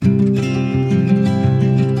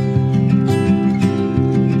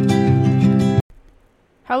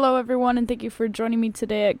Hello, everyone, and thank you for joining me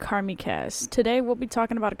today at KarmiCast. Today, we'll be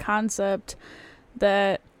talking about a concept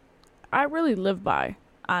that I really live by,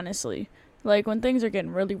 honestly. Like, when things are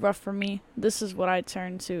getting really rough for me, this is what I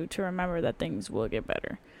turn to remember that things will get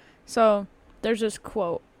better. So, there's this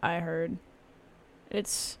quote I heard.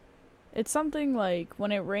 It's something like,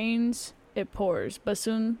 when it rains, it pours, but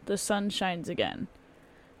soon the sun shines again.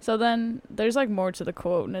 So then there's like more to the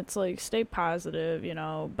quote, and it's like, stay positive,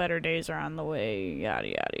 better days are on the way, yada,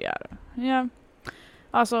 yada, yada. Yeah.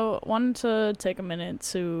 Also, wanted to take a minute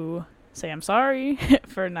to say I'm sorry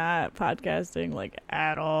for not podcasting, like,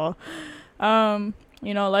 at all.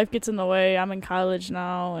 Life gets in the way. I'm in college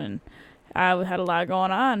now, and I had a lot going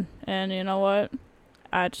on. And you know what?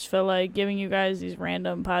 I just feel like giving you guys these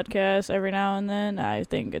random podcasts every now and then. I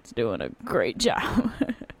think it's doing a great job.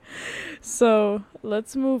 So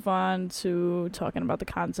let's move on to talking about the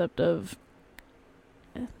concept of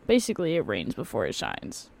basically it rains before it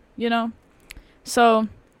shines, So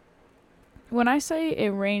when I say it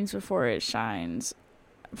rains before it shines,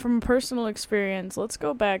 from personal experience, let's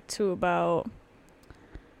go back to about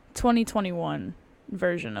 2021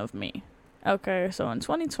 version of me. Okay, so in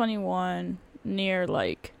 2021, near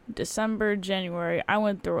like December, January, I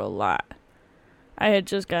went through a lot. I had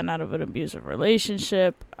just gotten out of an abusive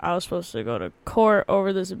relationship. I was supposed to go to court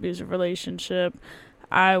over this abusive relationship.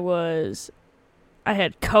 I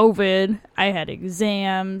had COVID. I had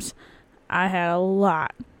exams. I had a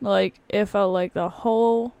lot. Like, it felt like the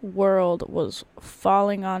whole world was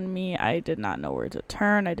falling on me. I did not know where to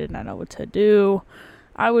turn. I did not know what to do.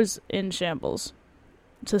 I was in shambles,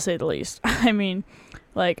 to say the least. I mean,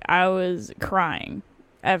 like, I was crying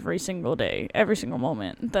every single day, every single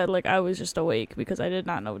moment that, like, I was just awake because I did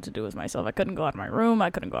not know what to do with myself. I couldn't go out of my room.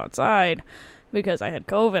 I couldn't go outside because I had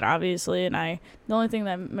COVID, obviously, and the only thing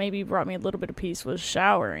that maybe brought me a little bit of peace was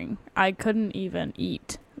showering. I couldn't even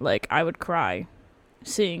eat. Like, I would cry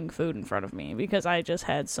seeing food in front of me because I just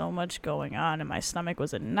had so much going on and my stomach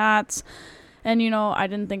was in knots. And, I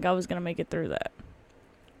didn't think I was going to make it through that.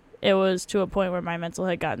 It was to a point where my mental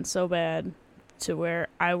had gotten so bad to where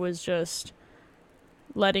I was just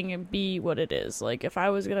letting it be what it is. Like, if I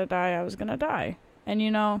was gonna die, I was gonna die. And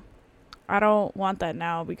I don't want that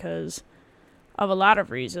now because of a lot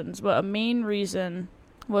of reasons, but a main reason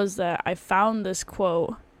was that I found this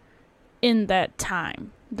quote in that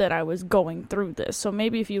time that I was going through this. So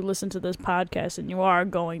maybe if you listen to this podcast and you are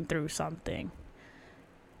going through something,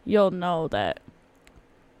 you'll know that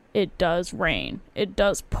it does rain, it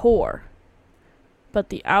does pour, but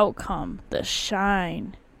the outcome, the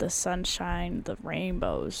shine, the sunshine, the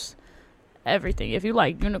rainbows, everything. If you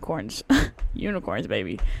like unicorns, unicorns,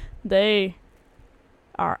 baby, they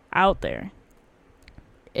are out there.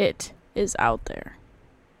 It is out there.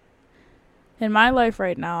 In my life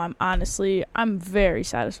right now, I'm very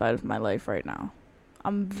satisfied with my life right now.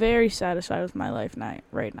 I'm very satisfied with my life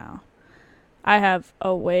right now. I have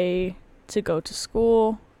a way to go to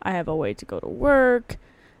school. I have a way to go to work.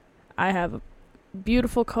 I have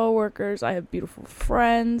beautiful coworkers. I have beautiful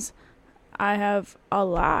friends. I have a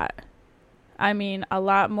lot. I mean, a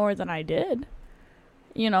lot more than I did.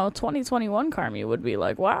 2021 Carmi would be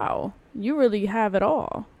like, wow, you really have it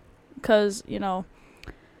all. Because,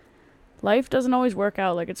 life doesn't always work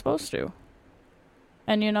out like it's supposed to.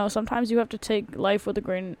 And, sometimes you have to take life with a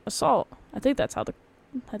grain of salt. I think that's how the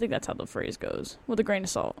phrase goes. With a grain of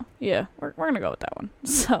salt. Yeah, we're going to go with that one.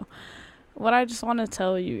 So, what I just want to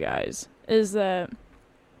tell you guys is that,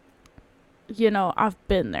 I've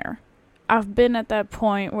been there. I've been at that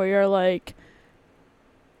point where you're like,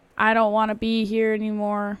 I don't want to be here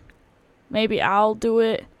anymore. Maybe I'll do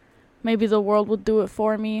it. Maybe the world will do it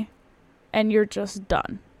for me. And you're just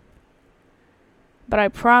done. But I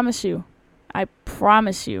promise you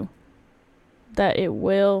that it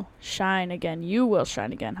will shine again. You will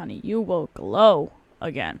shine again, honey. You will glow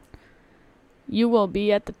again. You will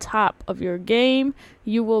be at the top of your game.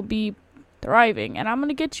 You will be thriving, and I'm going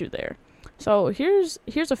to get you there. So here's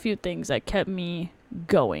a few things that kept me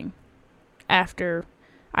going after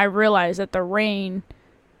I realized that the rain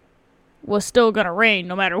was still going to rain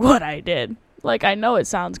no matter what I did. Like, I know it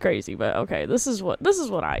sounds crazy, but okay, this is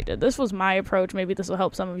what I did. This was my approach. Maybe this will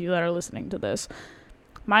help some of you that are listening to this.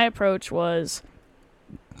 My approach was,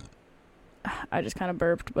 I just kind of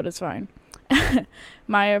burped, but it's fine.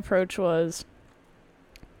 My approach was,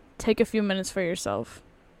 take a few minutes for yourself.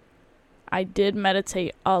 I did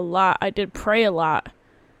meditate a lot. I did pray a lot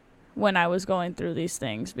when I was going through these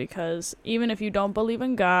things, because even if you don't believe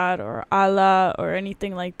in God or Allah or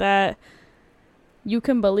anything like that, you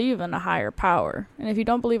can believe in a higher power. And if you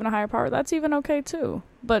don't believe in a higher power, that's even okay too.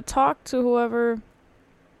 But talk to whoever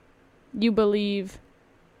you believe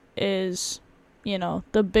is,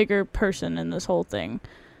 the bigger person in this whole thing.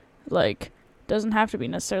 Like, doesn't have to be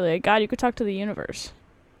necessarily a God. You could talk to the universe.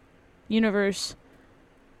 Universe,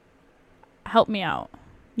 help me out.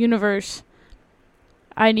 Universe,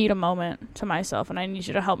 I need a moment to myself and I need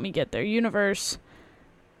you to help me get there. Universe,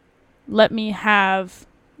 let me have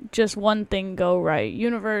just one thing go right.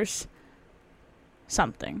 Universe,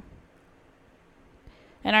 something.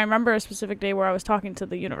 And I remember a specific day where I was talking to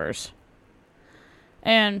the universe.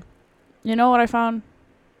 And you know what I found?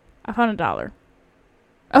 I found $1.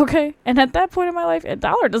 Okay? And at that point in my life,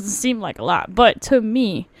 $1 doesn't seem like a lot. But to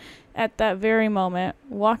me, at that very moment,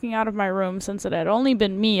 walking out of my room, since it had only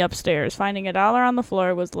been me upstairs, finding $1 on the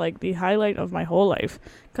floor was like the highlight of my whole life.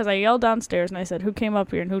 Because I yelled downstairs and I said, who came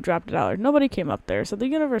up here and who dropped $1? Nobody came up there, so the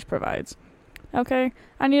universe provides. Okay?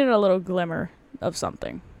 I needed a little glimmer of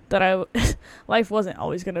something. That life wasn't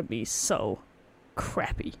always going to be so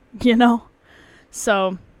crappy,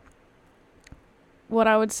 So, what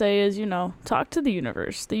I would say is, talk to the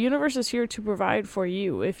universe. The universe is here to provide for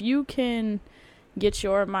you. If you can get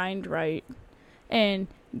your mind right and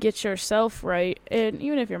get yourself right, and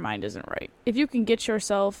even if your mind isn't right, if you can get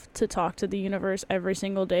yourself to talk to the universe every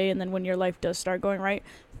single day, and then when your life does start going right,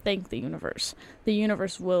 thank the universe. The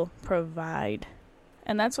universe will provide.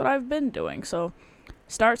 And that's what I've been doing. So,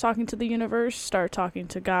 start talking to the universe, start talking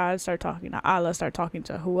to God, start talking to Allah, start talking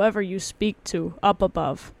to whoever you speak to up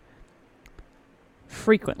above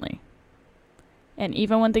frequently. And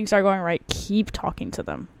even when things are going right, keep talking to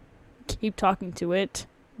them. Keep talking to it,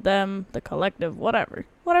 them, the collective, whatever.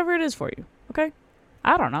 Whatever it is for you, okay?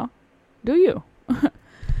 I don't know. Do you?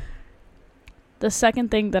 The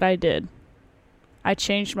second thing that I did, I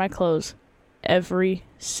changed my clothes every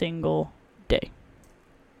single day.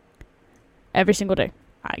 Every single day.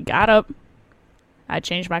 I got up. I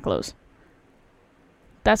changed my clothes.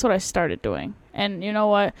 That's what I started doing. And you know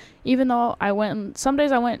what? Even though some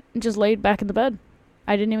days I went and just laid back in the bed.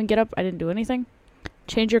 I didn't even get up. I didn't do anything.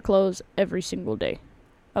 Change your clothes every single day.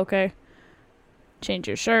 Okay? Change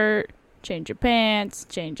your shirt. Change your pants.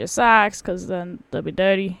 Change your socks, because then they'll be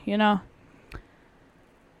dirty,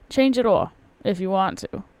 Change it all if you want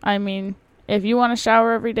to. I mean, if you want to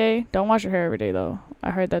shower every day, don't wash your hair every day, though. I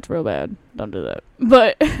heard that's real bad. Don't do that.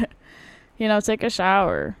 But, take a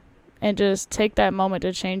shower and just take that moment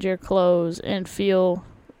to change your clothes and feel,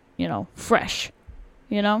 fresh,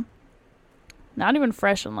 Not even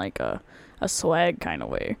fresh in like a swag kind of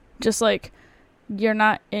way. Just like you're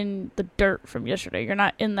not in the dirt from yesterday. You're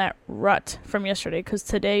not in that rut from yesterday, because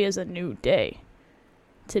today is a new day.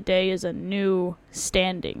 Today is a new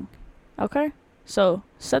standing. Okay? So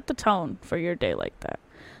set the tone for your day like that.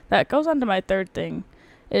 That goes on to my third thing,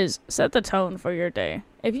 is set the tone for your day.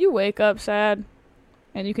 If you wake up sad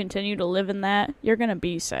and you continue to live in that, you're going to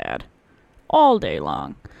be sad all day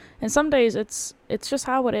long. And some days it's just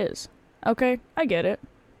how it is. Okay? I get it.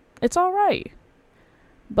 It's all right.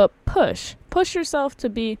 But push yourself to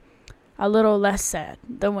be a little less sad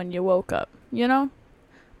than when you woke up,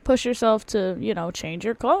 Push yourself to, change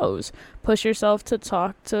your clothes. Push yourself to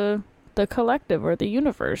talk to the collective or the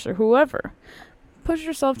universe or whoever. Push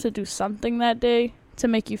yourself to do something that day to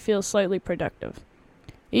make you feel slightly productive.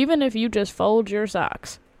 Even if you just fold your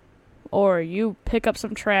socks or you pick up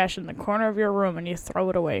some trash in the corner of your room and you throw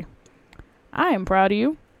it away. I am proud of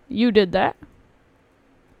you. You did that.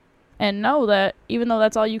 And know that even though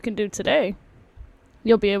that's all you can do today,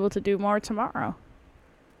 you'll be able to do more tomorrow.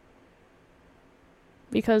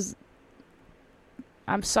 Because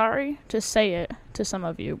I'm sorry to say it to some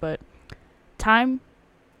of you, but time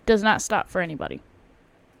does not stop for anybody.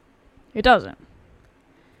 It doesn't.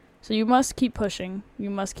 So you must keep pushing. You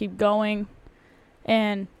must keep going.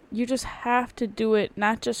 And you just have to do it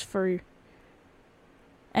not just for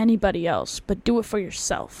anybody else, but do it for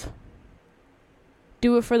yourself.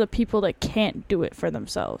 Do it for the people that can't do it for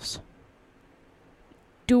themselves.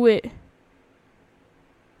 Do it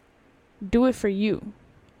for you.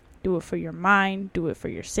 Do it for your mind. Do it for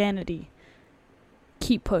your sanity.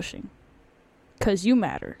 Keep pushing. 'Cause you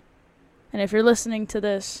matter. And if you're listening to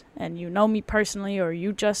this and you know me personally, or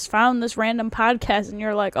you just found this random podcast and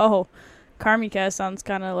you're like, oh, Carmicast sounds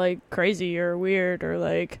kind of like crazy or weird or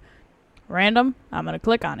like random, I'm going to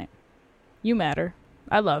click on it. You matter.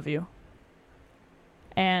 I love you.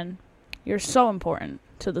 And you're so important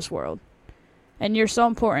to this world. And you're so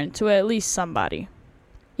important to at least somebody.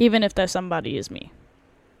 Even if that somebody is me.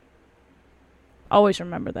 Always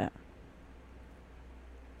remember that.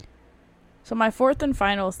 So my fourth and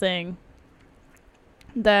final thing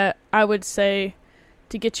that I would say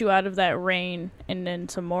to get you out of that rain and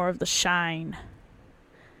into more of the shine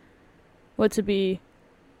would to be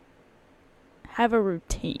have a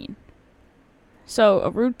routine. So a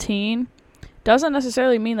routine doesn't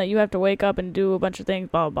necessarily mean that you have to wake up and do a bunch of things,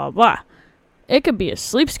 blah, blah, blah. It could be a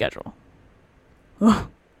sleep schedule.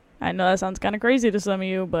 I know that sounds kind of crazy to some of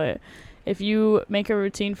you, but if you make a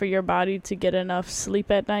routine for your body to get enough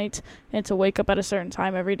sleep at night and to wake up at a certain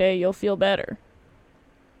time every day, you'll feel better.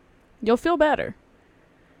 You'll feel better.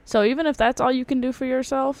 So even if that's all you can do for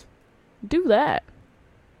yourself, do that.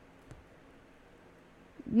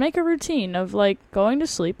 Make a routine of like going to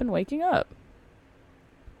sleep and waking up.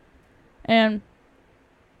 And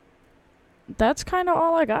that's kind of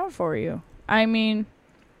all I got for you. I mean,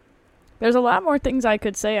 there's a lot more things I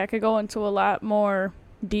could say. I could go into a lot more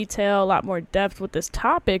detail, a lot more depth with this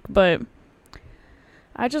topic, but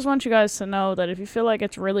I just want you guys to know that if you feel like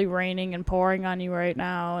it's really raining and pouring on you right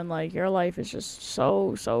now and like your life is just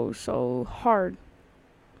so hard,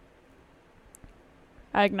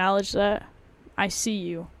 I acknowledge that. I see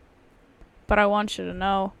you. But I want you to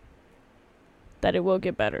know that it will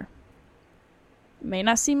get better. It may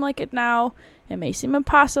not seem like it now. It may seem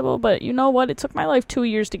impossible, but you know what? It took my life 2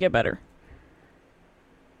 years to get better.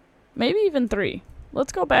 Maybe even 3.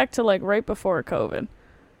 Let's go back to like right before COVID.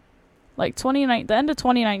 Like the end of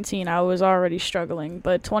 2019, I was already struggling,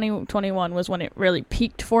 but 2021 was when it really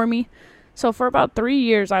peaked for me. So for about 3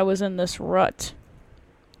 years, I was in this rut.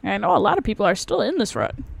 And I know a lot of people are still in this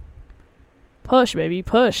rut. Push, baby,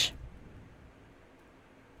 push.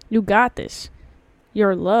 You got this.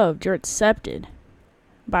 You're loved. You're accepted.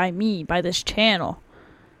 By me, by this channel.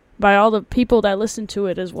 By all the people that listen to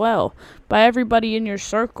it as well. By everybody in your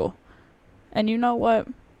circle. And you know what?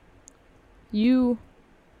 You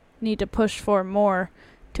need to push for more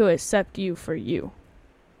to accept you for you.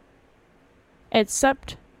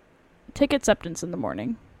 Take acceptance in the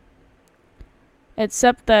morning.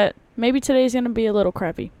 Accept that maybe today's going to be a little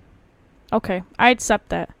crappy. Okay, I accept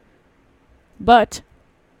that. But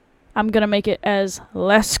I'm going to make it as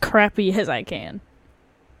less crappy as I can.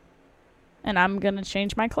 And I'm going to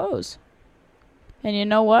change my clothes. And you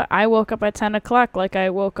know what? I woke up at 10 o'clock like I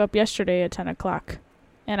woke up yesterday at 10 o'clock.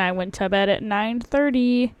 And I went to bed at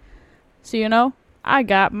 9:30. So, you know, I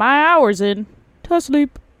got my hours in to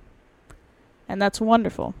sleep. And that's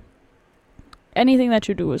wonderful. Anything that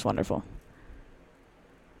you do is wonderful.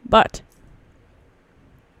 But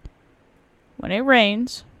when it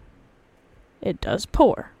rains, it does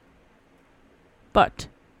pour. But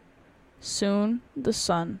soon the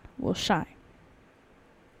sun will shine.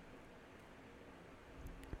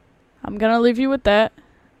 I'm going to leave you with that.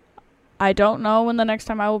 I don't know when the next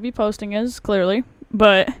time I will be posting is, clearly,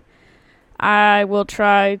 but I will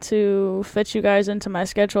try to fit you guys into my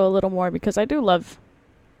schedule a little more because I do love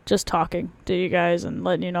just talking to you guys and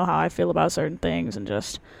letting you know how I feel about certain things and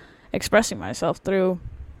just expressing myself through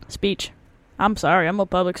speech. I'm sorry, I'm a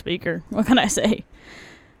public speaker. What can I say?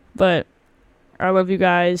 But I love you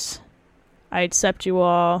guys. I accept you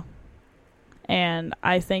all. And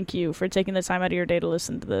I thank you for taking the time out of your day to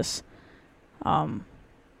listen to this.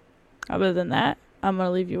 Other than that, I'm going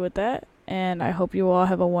to leave you with that. And I hope you all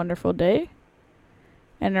have a wonderful day.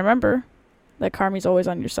 And remember that Karmi's always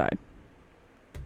on your side.